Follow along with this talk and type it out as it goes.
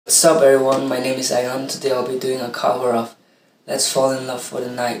What's up everyone, my name is Ai Ywen. Today I'll be doing a cover of Let's Fall in Love for the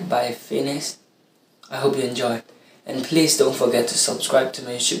Night by Finneas. I hope you enjoy. And please don't forget to subscribe to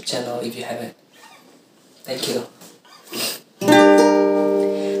my YouTube channel if you haven't. Thank you.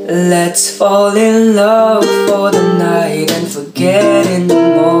 Let's fall in love for the night and forget in the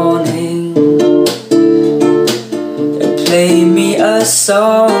morning. And play me a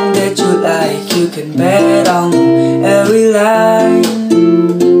song that you like, you can bet on every line.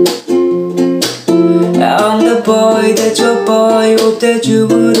 I'm the boy that your boy hoped that you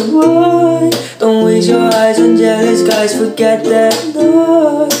would avoid. Don't waste your eyes on jealous guys, forget that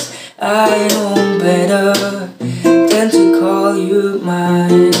noise. I know better than to call you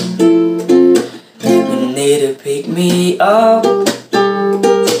mine. You need to pick me up,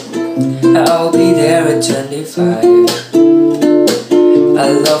 I'll be there at 25.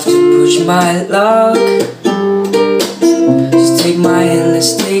 I love to push my luck, just take my hand,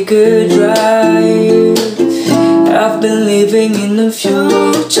 let's take a drive. I've been living in the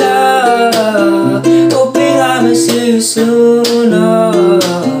future, hoping I may see you sooner.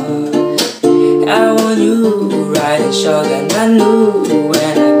 I want you riding shotgun, I knew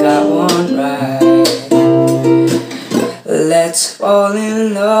when I got one right. Let's fall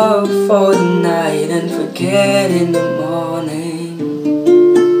in love for the night and forget in the morning.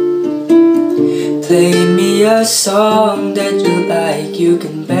 Play me a song that you like, you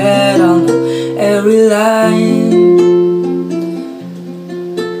can bet on every line.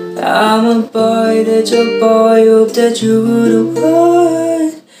 I'm a boy that your boy hoped that you would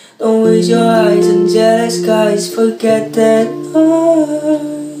avoid. Don't waste your eyes on jealous guys, forget that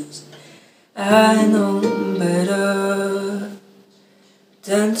noise. I know better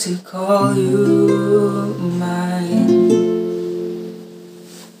than to call you mine.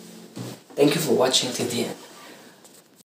 Thank you for watching till the end.